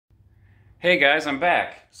Hey guys, I'm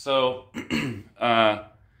back. So,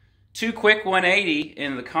 Tuquik180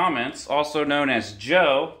 in the comments, also known as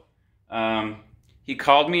Joe, he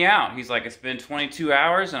called me out. He's like, it's been 22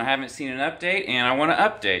 hours and I haven't seen an update and I want to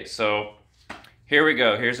update. So, here we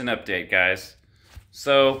go. Here's an update, guys.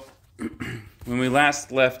 So, when we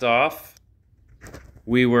last left off,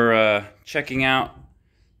 we were checking out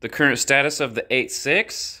the current status of the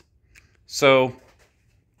 86. So,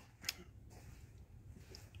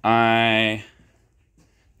 I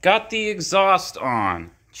got the exhaust on.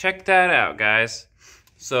 Check that out, guys.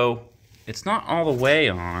 So, it's not all the way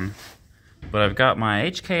on, but I've got my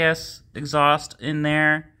HKS exhaust in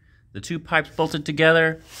there, the two pipes bolted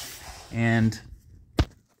together, and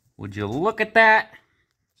would you look at that?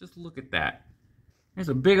 Just look at that. There's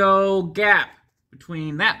a big old gap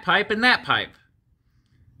between that pipe and that pipe,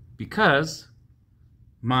 because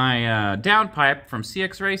my downpipe from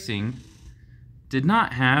CX Racing did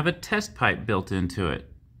not have a test pipe built into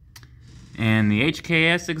it. And the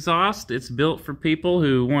HKS exhaust, it's built for people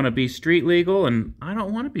who want to be street legal, and I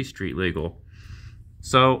don't want to be street legal.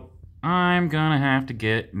 So I'm gonna have to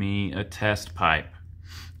get me a test pipe.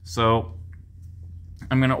 So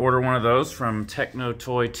I'm gonna order one of those from Techno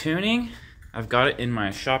Toy Tuning. I've got it in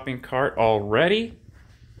my shopping cart already.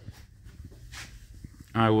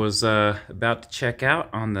 I was about to check out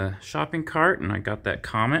on the shopping cart and I got that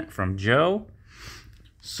comment from Joe.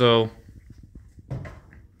 So,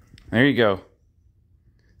 there you go.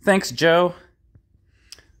 Thanks, Joe.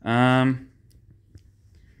 Anywho,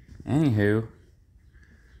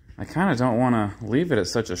 I kind of don't want to leave it at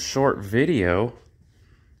such a short video.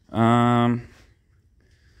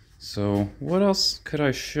 So, what else could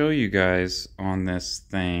I show you guys on this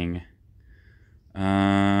thing?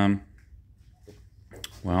 Well,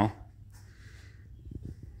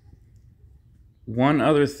 one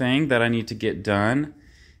other thing that I need to get done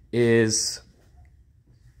is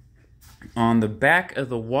on the back of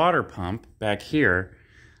the water pump back here.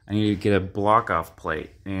 I need to get a block off plate,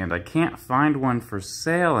 and I can't find one for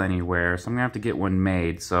sale anywhere, so I'm gonna have to get one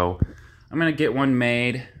made. So I'm gonna get one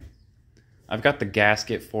made. I've got the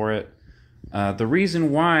gasket for it. The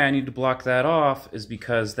reason why I need to block that off is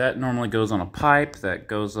because that normally goes on a pipe that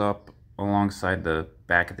goes up alongside the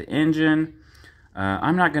back of the engine.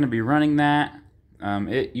 I'm not gonna be running that.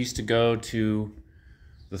 It used to go to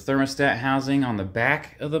the thermostat housing on the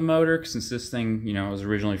back of the motor, since this thing, you know, was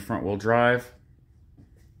originally front-wheel drive.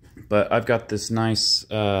 But I've got this nice,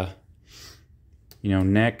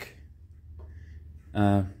 neck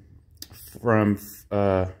from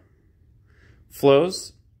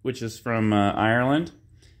Flows, which is from Ireland.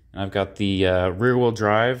 And I've got the rear-wheel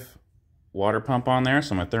drive water pump on there,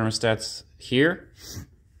 so my thermostat's here.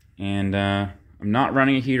 And I'm not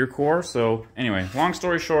running a heater core, so anyway, long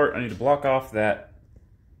story short, I need to block off that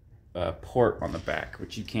port on the back,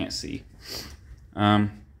 which you can't see. A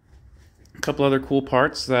couple other cool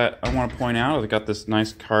parts that I want to point out. I've got this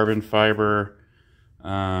nice carbon fiber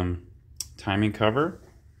timing cover.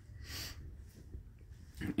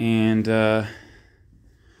 And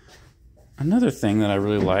another thing that I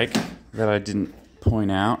really like that I didn't point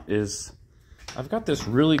out is I've got this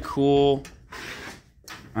really cool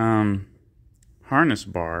harness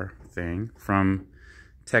bar thing from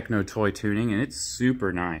Techno Toy Tuning, and it's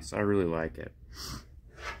super nice. I really like it.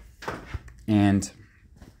 And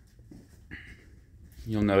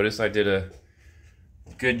you'll notice I did a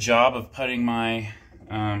good job of putting my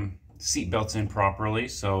seat belts in properly,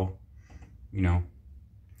 so you know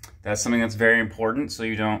that's something that's very important, so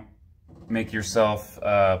you don't make yourself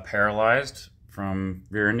paralyzed from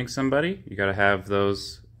rear-ending somebody. You got to have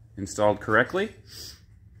those installed correctly.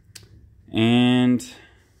 And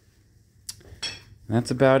that's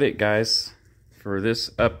about it, guys, for this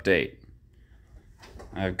update.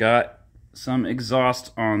 I've got some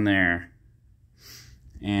exhaust on there,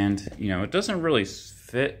 and you know, it doesn't really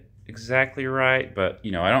fit exactly right, but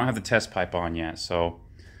you know, I don't have the test pipe on yet, so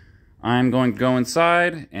I'm going to go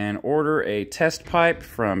inside and order a test pipe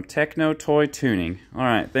from Techno Toy Tuning. All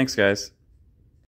right, thanks, guys.